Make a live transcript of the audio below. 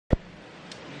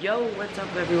Yo, what's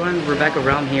up everyone? We're back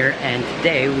around here and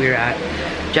today we're at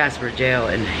Jasper Jail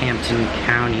in Hampton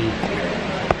County,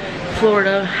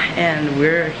 Florida, and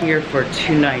we're here for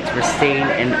 2 nights. We're staying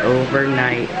an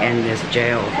overnight in this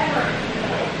jail.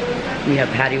 We have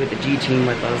Patty with the G team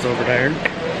with us over there.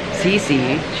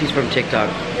 Cece, she's from TikTok.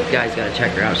 You guys gotta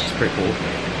check her out, she's pretty cool.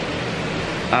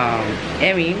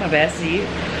 Emmy, my bestie,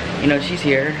 you know, she's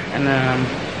here, and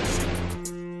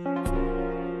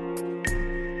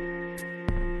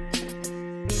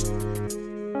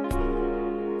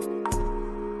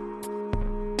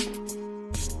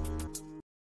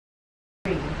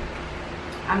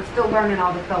I'm still learning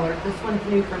all the colors. This one's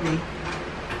new for me.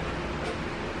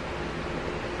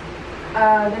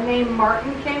 The name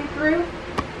Martin came through.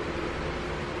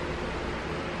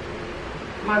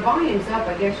 My volume's up.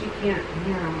 I guess you can't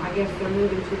hear them. I guess they're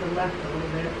moving to the left a little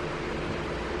bit.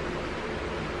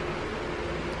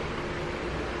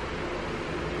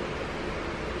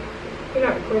 You're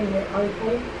not recording it, are you,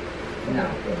 Patty? No.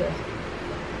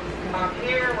 Up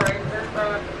here, right there,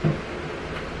 front.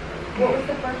 What was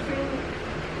the first name?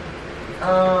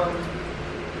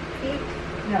 Pete?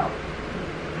 No.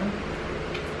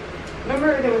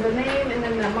 Remember there was a name and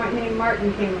then the name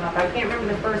Martin came up. I can't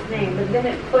remember the first name, but then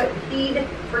it put he'd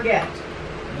forget.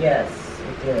 yes,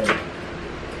 it did.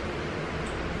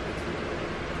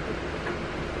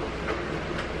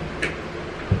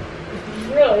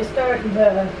 It's really starting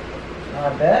to,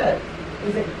 I bet.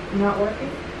 Is it not working?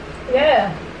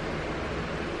 yeah.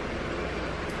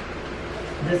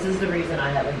 This is the reason I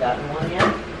haven't gotten one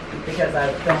yet, because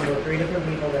I've filmed with 3 different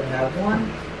people that have one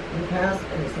in the past,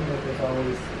 and it seems like there's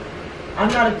always... I'm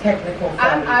not a technical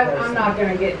savvy person. I'm not going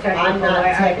to get technical. I'm not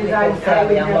technical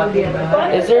savvy. I'm lucky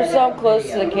enough. Is there some close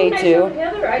to the K2?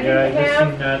 Together, I Yeah, I didn't just have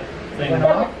seen that thing.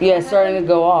 Yeah, it's starting to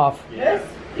go off. this.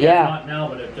 Yeah. Not now,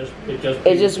 but it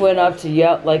It just went up to,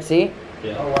 yep, like, see?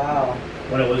 Yeah. Oh, wow.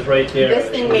 When it was right there. This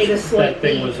thing made a slight That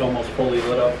thing beep. was almost fully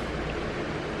lit up.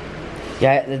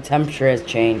 Yeah, the temperature has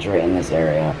changed right in this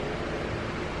area.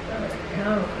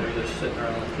 They're just sitting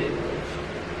around the tables.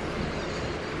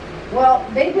 Well,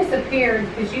 they disappeared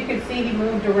because you could see he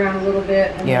moved around a little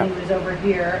bit and Yeah. then he was over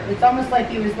here. It's almost like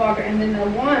he was walking, and then the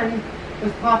one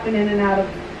was popping in and out of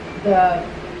the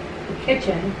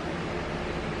kitchen.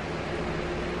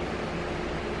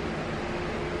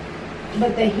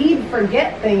 But the he'd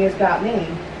forget thing has got me.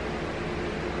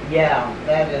 Yeah,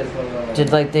 that is a little...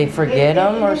 Did, like, they forget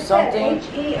him or It said something?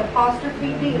 H-E''D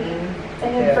and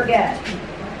then Yeah. forget.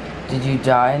 Did you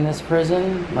die in this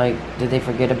prison? Like, did they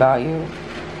forget about you?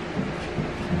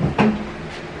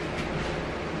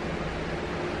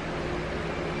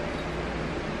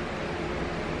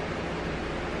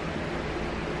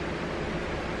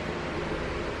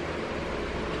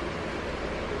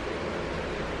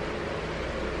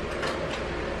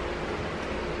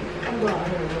 I'm going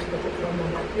to put this one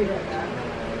on my feet like that.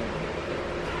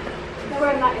 That way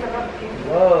I'm not interrupting.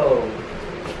 Whoa.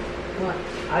 What?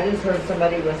 I just heard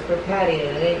somebody whisper Patty,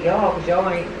 and it ain't y'all, because y'all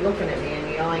ain't looking at me,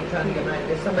 and y'all ain't trying to get mad.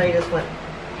 There's somebody just went,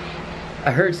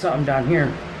 I heard something down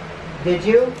here. did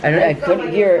you? I It felt couldn't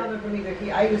like hear it it. was coming from either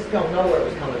here. I just don't know where it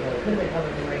was coming from. It could have been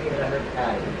coming from right here, but I heard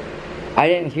Patty. I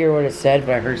didn't hear what it said,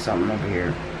 but I heard something over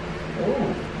here.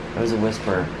 Ooh. It was a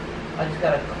whisper. I just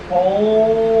got a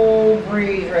cold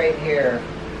breeze right here.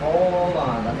 Hold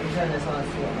on, let me turn this on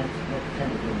and see what my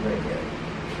temperature is right here.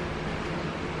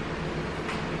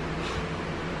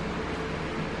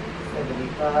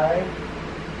 75.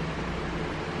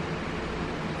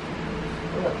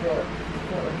 Oh, look, feel it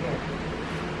right here.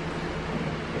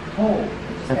 It's cold.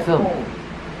 It's just I that feel- cold.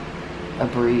 A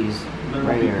breeze They're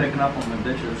right here. picking up on the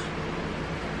dishes.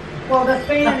 Well, the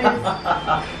fan is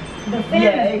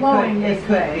Yeah, is blowing it this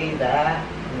could way. be that.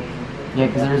 I Yeah,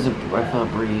 because there's a, I feel a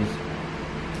breeze.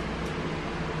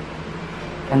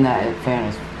 And that fan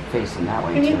is facing that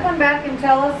way Can you too. come back and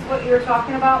tell us what you were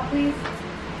talking about, please?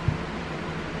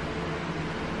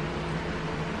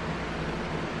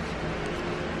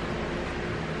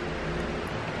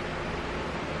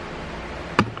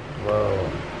 Whoa.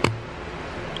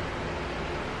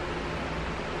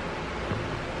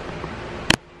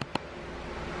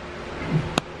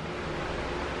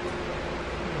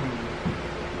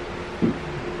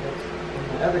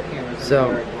 My other camera's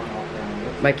So, going off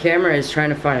now. My camera is trying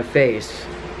to find a face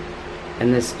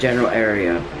in this general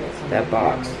area. That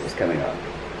box is coming up.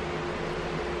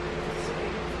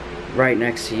 Right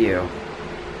next to you.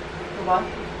 What?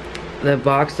 The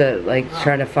box that, like,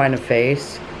 trying to find a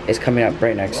face is coming up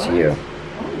right next to you.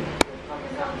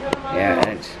 Yeah,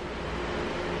 and it's...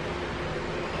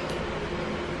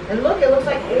 And look, it looks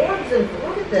like orbs. And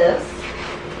look at this.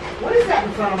 What is that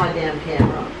in front of my damn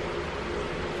camera?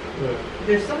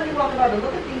 There's somebody walking by, but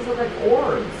look at these, look like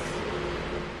orbs.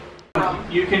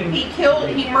 You can.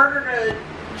 He murdered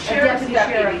a sheriff's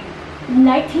deputy.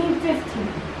 1915.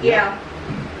 Yeah.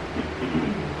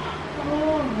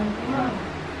 Oh my god.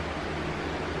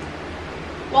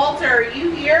 Walter, are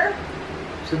you here?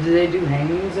 So do they do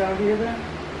hangings out here then?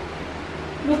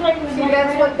 Looks like it was See, like that's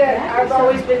right what up the that, back or I've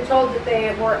always something. been told that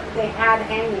they had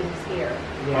hangings here.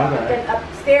 Yeah. But then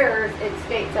upstairs, it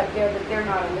states up there that they're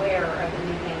not aware of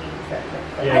any hangings that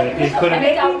took place. Yeah, they couldn't.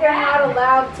 Maybe they're not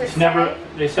allowed to It's never. say.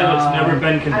 They said it's never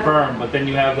been confirmed, but then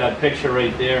you have that picture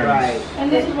right there. and Right. it's- And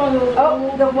this is one of those Oh,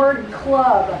 old. the word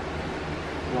club.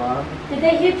 Love. Did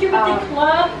they hit you with the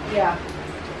club? Yeah,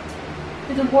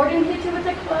 Did the warden hit you with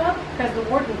the club? because the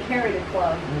warden carried a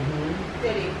club. Mm-hmm.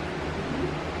 Did he?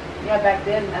 Yeah, back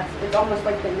then, it's almost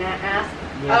like the ass.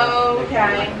 Oh,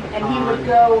 okay. And he would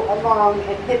go along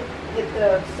and hit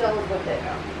the sills with it.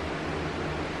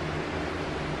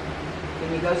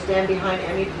 Can you go stand behind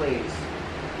Emmy, please?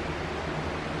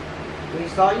 We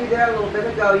saw you there a little bit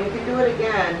ago. You can do it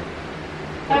again.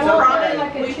 I It's won't okay. do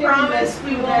like a We chicken promise breast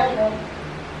we with won't. that,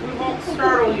 We won't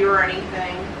startle you or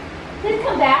anything. though. Just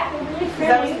come back. We're really 'Cause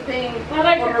that was friendly. the thing I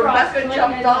like when your cross, Rebecca let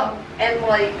jumped me up know. and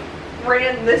like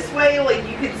ran this way, like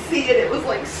you could see it. It was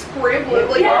like scrambling,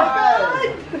 like Yeah. oh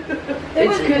god.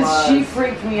 It's because she was.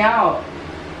 freaked me out.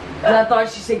 'Cause I thought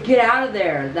she said, "Get out of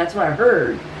there." That's what I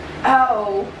heard.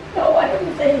 Oh. No, I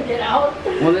didn't say get out.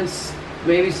 Well, then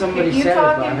maybe somebody If you said it,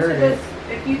 talk but I into heard this,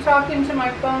 it. if you talk into my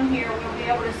phone here, we'll be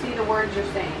able to see the words you're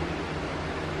saying.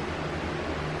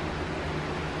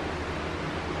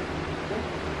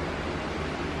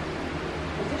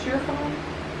 Is this your phone?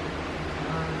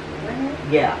 Right here?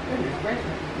 Yeah. Goodness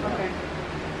gracious. Okay.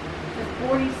 There's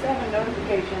 47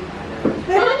 notifications.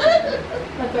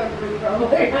 That's our group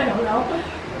probably. I don't know.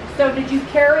 So did you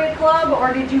carry a club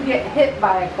or did you get hit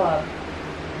by a club?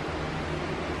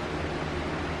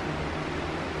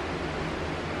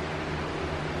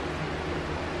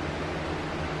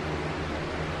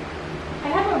 I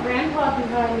have a REM pod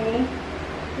behind me.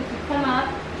 If you come up,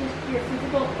 just your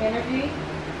physical energy,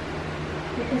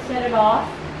 you can set it off.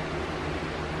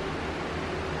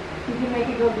 You can make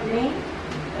it go green,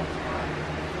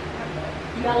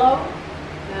 yellow,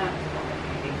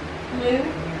 blue,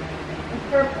 and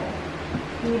purple.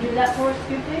 Can you do that for us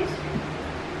too, please?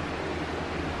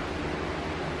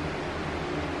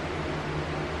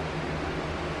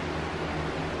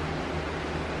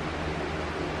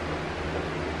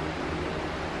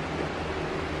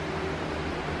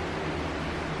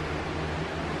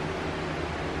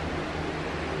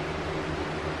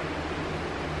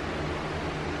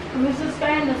 Who's this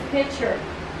guy in this picture?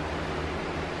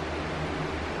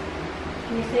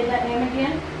 Can you say that name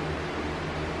again?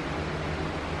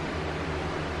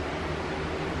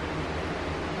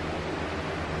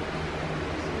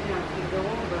 Yeah, you go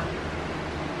over.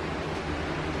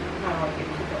 How do I get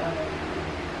to the other?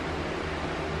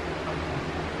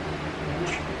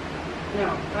 No,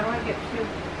 how do I get to?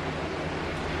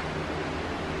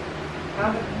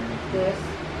 Out of this?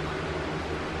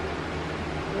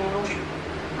 No.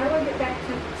 How do I get back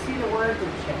to see the words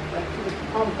and shit, like to the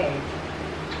home page?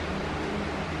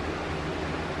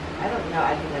 I don't know.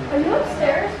 I think I'm. Are you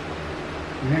upstairs?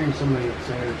 I'm hearing somebody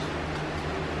upstairs.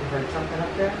 You heard something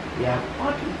up there? Yeah.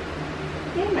 Fucking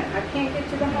damn it, I can't get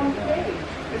to the home page.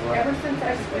 It's What? ever since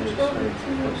I switched over to,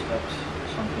 Footsteps,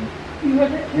 something. You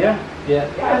heard it? Yeah. Yeah.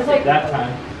 I was like, That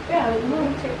time. yeah, I was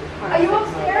moving. Are you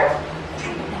upstairs?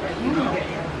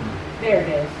 there it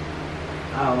is.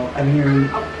 Oh, I'm hearing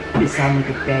it sound like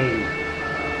a bang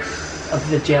of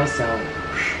the jail cell.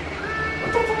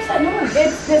 What the fuck's that noise?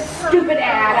 It's this stupid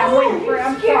ad. I'm waiting for.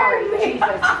 I'm sorry. Scared me.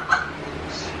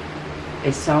 Jesus.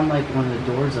 It sounds like one of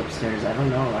the doors upstairs. I don't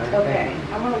know. I heard a Okay,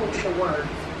 bang. I want to look at the words.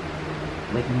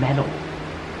 Like metal.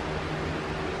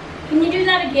 Can you do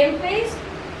that again, please?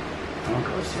 I want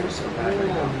to go upstairs so Oh, bad right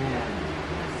now. man.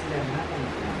 That's gonna happen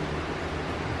again.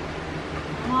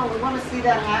 Come on, we want to see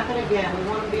that happen again. We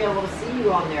want to be able to see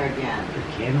you on there again. The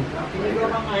candle's not Can you go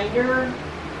brighter. behind her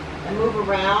and move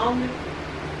around?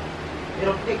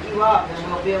 It'll pick you up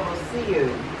and we'll be able to see you.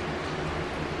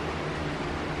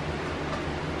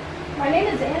 My name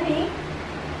is Emmy.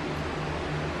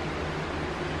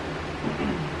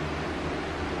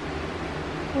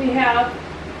 We have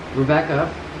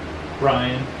Rebecca.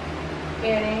 Brian.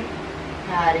 Annie.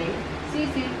 Patty.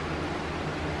 Cece.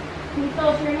 Can you tell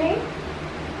us your name?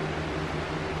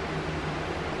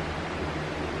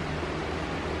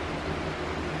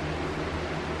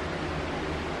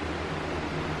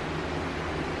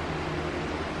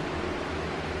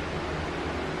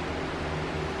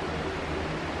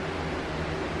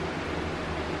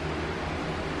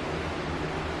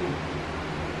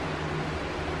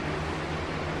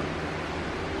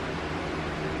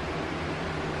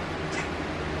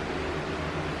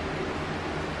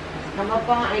 Come up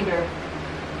behind her.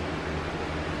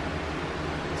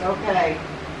 It's okay.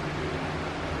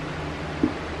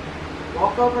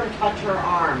 Walk over and touch her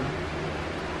arm.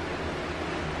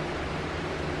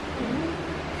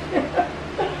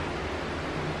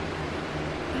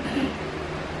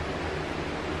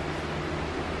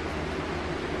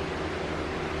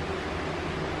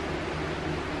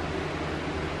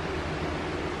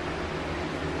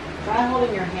 Try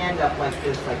holding your hand up like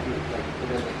this, like you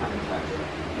doesn't come and touch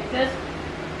it. Like this?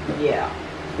 Yeah.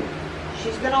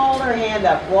 She's gonna hold her hand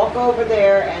up. Walk over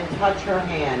there and touch her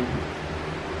hand.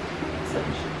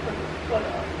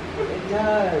 It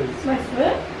does. My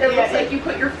foot? It looks like you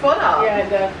put your foot up. Yeah, it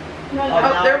does. No, Oh, no.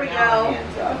 now- there we now her go.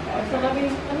 hand's up. Okay, so let me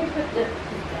put this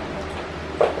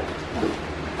down.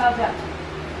 How's that?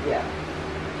 Yeah.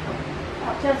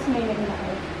 Oh, just me making that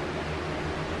way.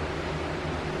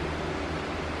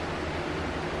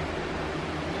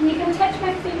 Can you come touch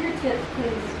my fingertips,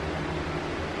 please?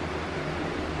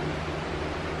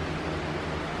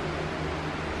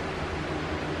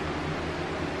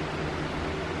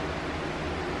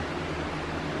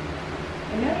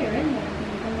 I know you're in there.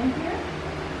 Can you come in here?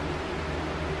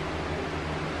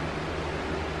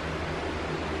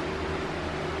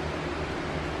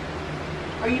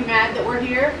 Are you mad that we're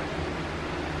here?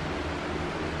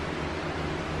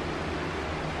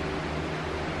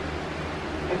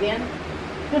 Again?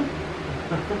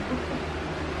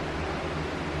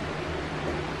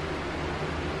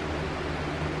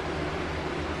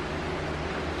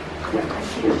 I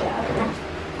see a shadow.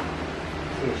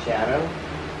 See a shadow?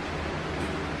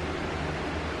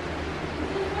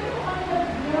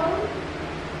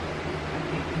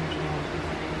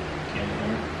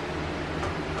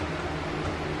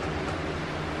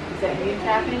 Is that you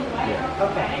tapping?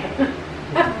 Okay.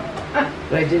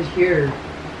 But I did hear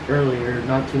earlier,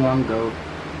 not too long ago,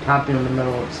 tapping in the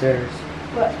middle of the stairs.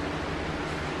 What?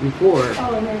 Before.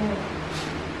 Oh,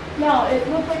 no, it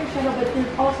looks like a shadow, but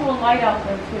there's also a light out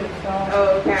there too, so.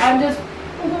 Oh, okay. I'm going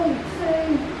to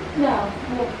say, no,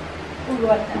 we'll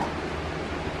go at that.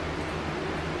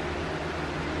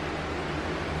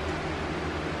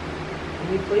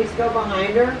 Can you please go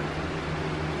behind her?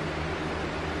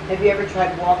 Have you ever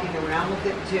tried walking around with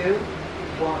it too?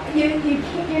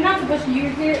 You're not supposed to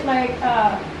use it like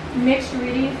mixed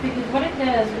readings, because what it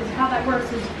does is how that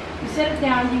works is you set it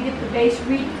down, you get the base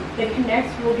reading that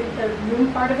connects, we'll get the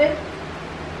room part of it.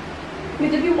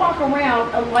 Because if you walk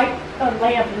around, a lamp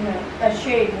and a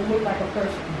shade will look like a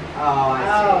person. Oh,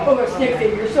 I see. Or a stick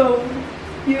figure. So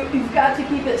you've got to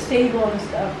keep it stable and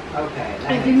stuff. Okay.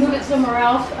 that And if you makes move it sense. somewhere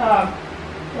else,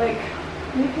 like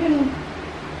we can,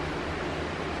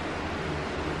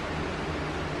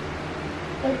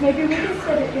 like maybe we can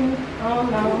set it in. Oh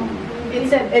no, It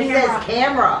said It says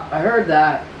camera. I heard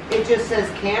that. It just says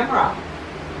camera.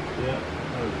 Yeah.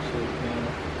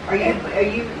 Are you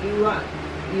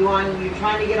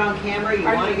trying to get on camera? You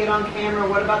Are want to you- get on camera?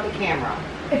 What about the camera?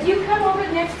 If you come over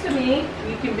next to me,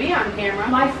 You can be on camera.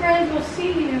 my friends will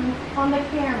see you on the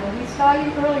camera. We saw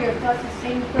you earlier. If that's the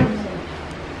same person,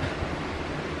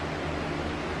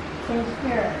 same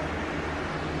spirit.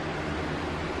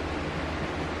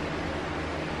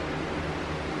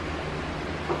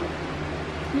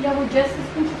 You know, we're just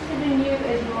as interested in you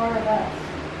as you are of us.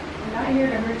 We're not here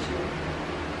to hurt you.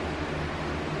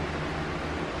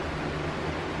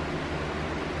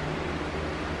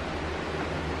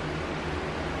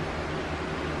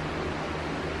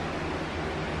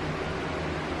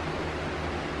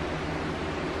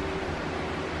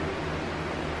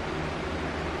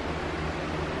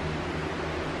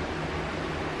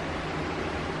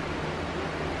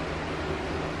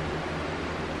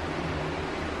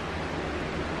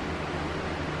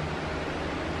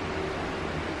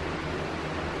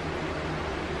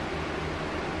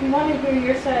 We want to hear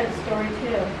your side of the story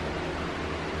too.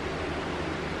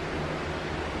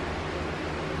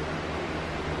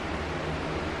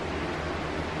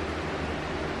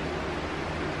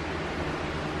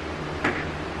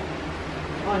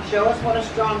 Come on, show us what a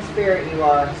strong spirit you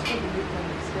are. I keep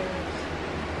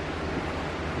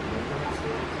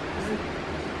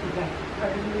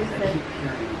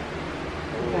hearing.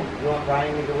 You want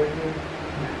Ryan to go with you?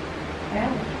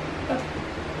 Yeah.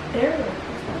 There.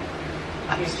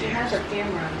 She has her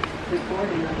camera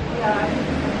recording.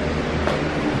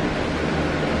 Yeah.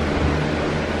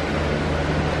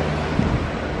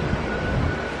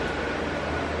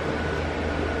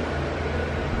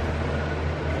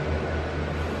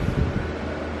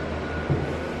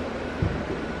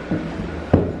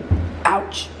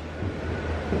 Ouch.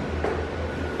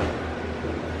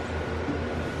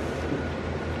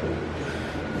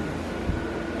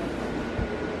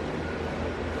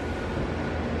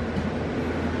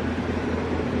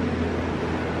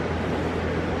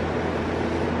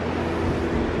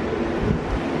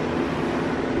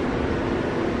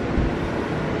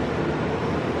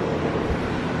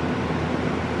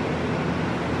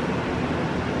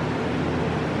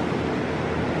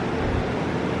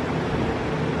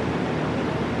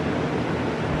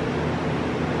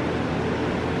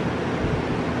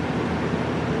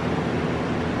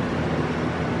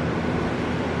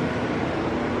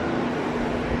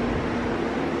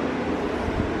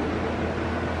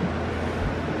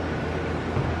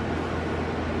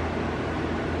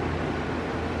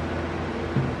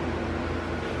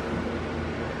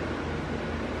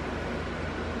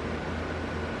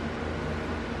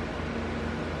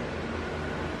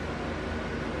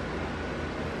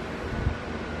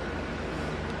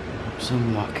 So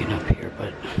I'm walking up here,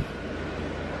 but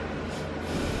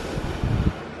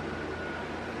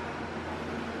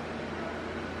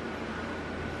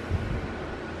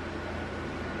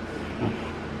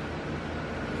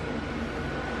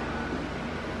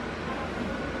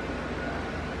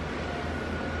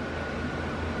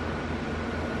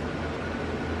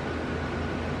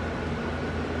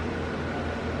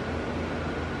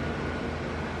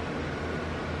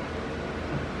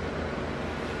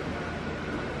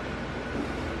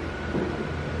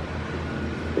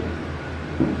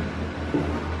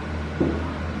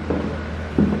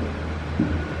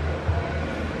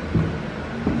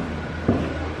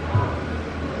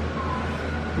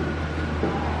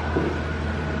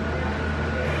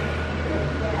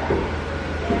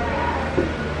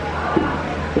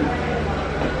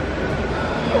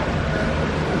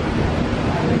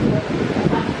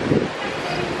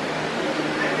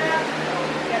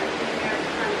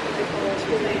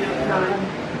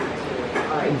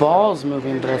ball's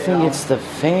moving, but I think it's the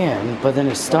fan. But then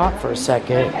it stopped for a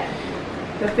second,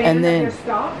 The fan and then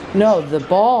stopped? no, the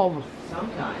ball.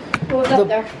 Sometimes. What was up The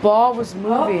there? ball was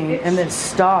moving it's- and then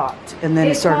stopped and then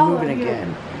it it started followed moving you.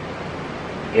 again.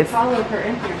 It followed her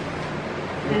in here.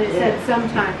 And it said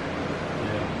sometime.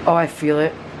 Oh, I feel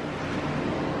it.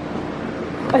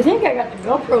 I think I got the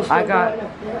GoPro still I got- going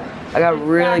up there. I got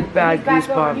really Back- bad he's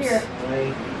back over goosebumps. here.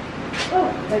 Wait.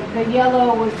 Oh, the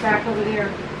yellow was back over there.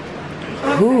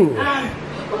 Ooh.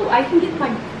 Oh, I can get my,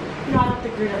 not up the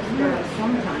grid upstairs.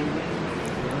 Sometime.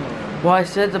 Well, I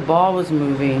said the ball was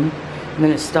moving and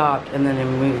then it stopped and then it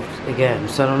moved again.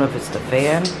 So I don't know if it's the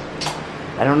fan.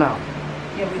 I don't know.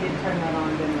 Yeah, we did turn that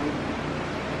on, didn't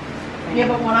we? Yeah,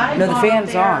 but when I No, the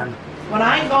fan's on. When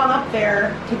I gone up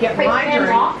there to get Wait, my fan's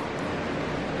drink, off?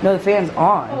 No, the fan's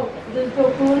on. Oh, does it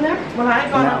go cool in there? when I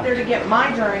gone No. up there to get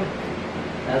my drink,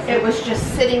 That's it was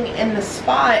just sitting in the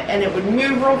spot and it would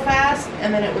move real fast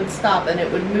and then it would stop and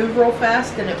it would move real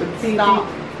fast and it would So you stop.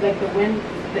 think, like the wind,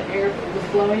 the air was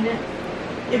blowing it?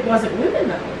 It wasn't moving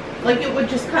though. Like it would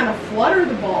just kind of flutter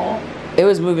the ball. It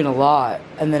was moving a lot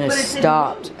and then it But it didn't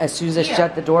stopped. move. As soon as I Yeah.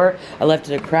 shut the door, I left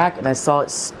it a crack and I saw it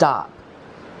stop.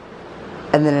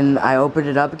 And then I opened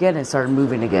it up again and it started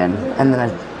moving again. And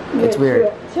then it's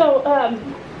weird. So,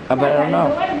 But I don't know.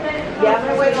 Yeah, I'm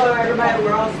gonna wait while everybody,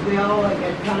 we all like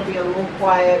kind of be a little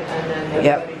quiet and then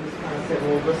Yep. everybody just kind of sit,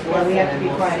 we'll just Yeah, we listen have to and be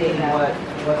we'll quiet see for that.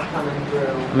 what's coming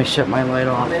through. Let me shut my light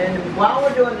off. And then while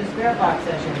we're doing the spirit box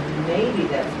session, maybe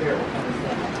that spirit will come and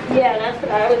stand. yeah, that's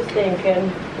what I was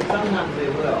thinking. Sometimes they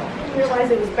will. I didn't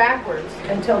realize it was backwards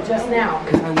until just now.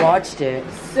 Because I watched it.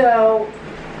 So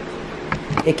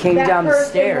It came that down the person would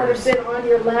stairs. have been on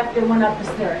your left and went up the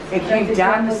stairs. It came That's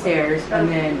down the exactly stairs what- and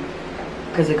then,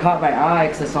 because it caught my eye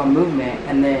because I saw movement,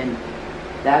 and then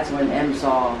that's when M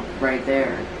saw right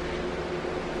there.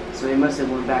 So he must have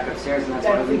went back upstairs and that's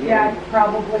why we did. That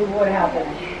probably would happen.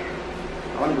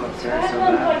 I want to go upstairs so I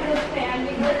bad. unplugged this fan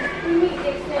because we need the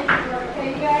extension for,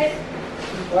 okay, guys?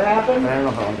 What happened? But I don't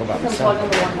know if I want to go by Unplug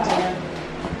myself.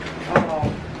 the one.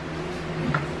 Oh.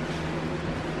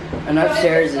 And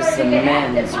upstairs is the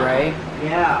men's, right?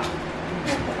 Yeah.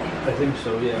 I think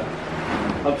so, yeah.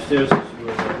 Upstairs is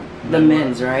where The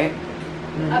men's, right?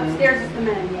 Upstairs is the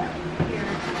men, yeah. Here.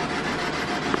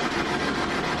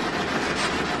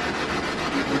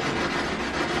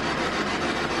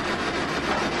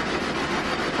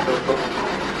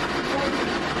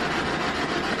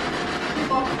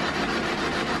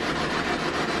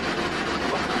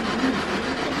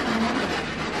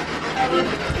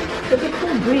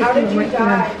 How did you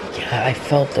die? Yeah, I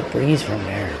felt the breeze from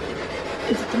there.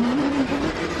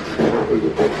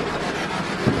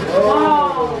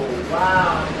 Oh,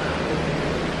 wow.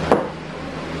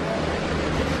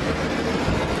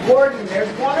 Gordon, there's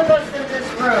one of us in this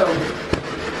room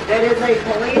that is a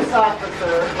police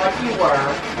officer, like you were.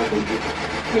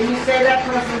 Can you say that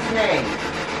person's name?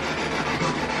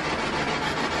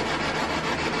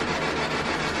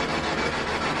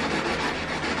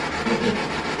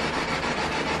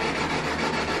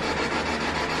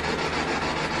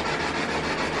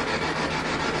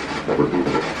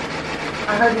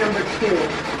 I heard number 2.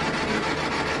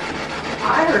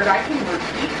 I can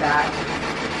repeat that.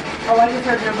 Oh, I just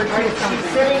heard number 2 She's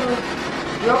something. sitting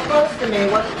real close to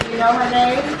me. What, do you know her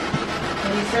name?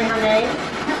 Can you say her name?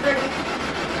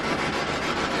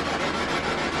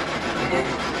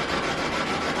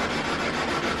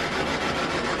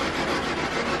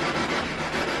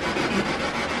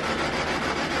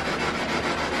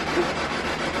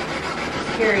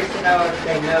 Just curious to know if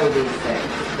they know these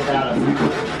things without us.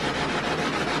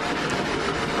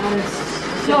 I'm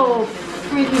so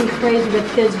freaking crazy with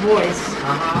his voice.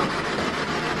 Uh-huh.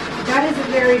 That is a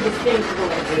very distinct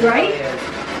voice. It Right? really is.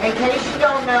 In case you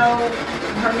don't know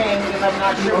her name, because I'm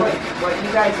not sure what you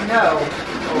guys know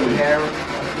over there,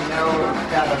 if you know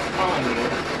that I was calling you.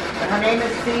 But her name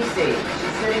is Cece.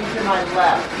 She's sitting to my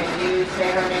left. Can you say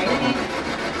her name?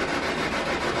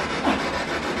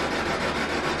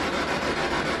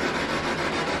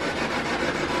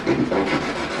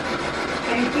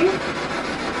 Thank you.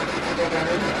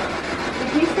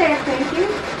 Did you say a thank you?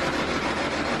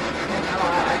 I don't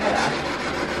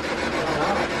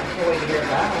know. I can't wait to hear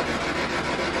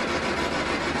that.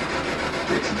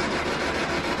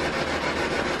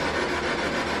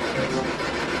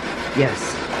 Yes.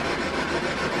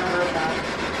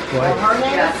 Well, her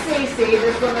name is Cece,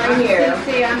 this one right here.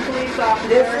 See, I'm police officer.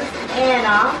 This is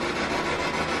Anna.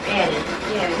 Annie.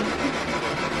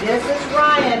 This is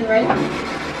Ryan right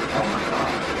Oh my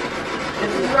God.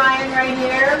 This is Ryan right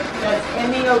here. That's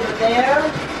Emmy over there.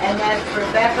 And that's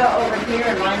Rebecca over here.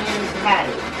 And my name is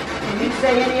Patty. Can you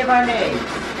say any of our names?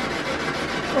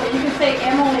 Well, you can say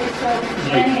Emily, so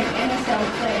Annie and Annie sound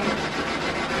the same.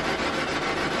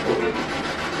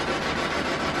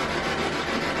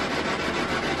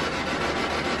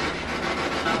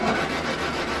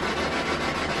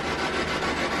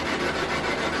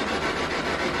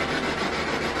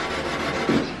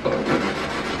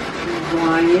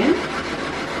 Ryan.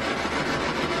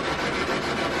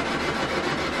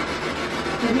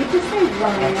 Did he just say I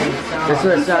Ryan? think so. That's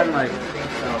what it sounded like. I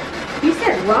think so. He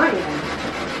said Ryan.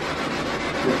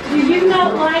 Do you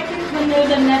not like it when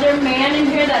there's another man in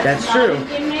here that's That's not true. an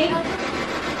inmate?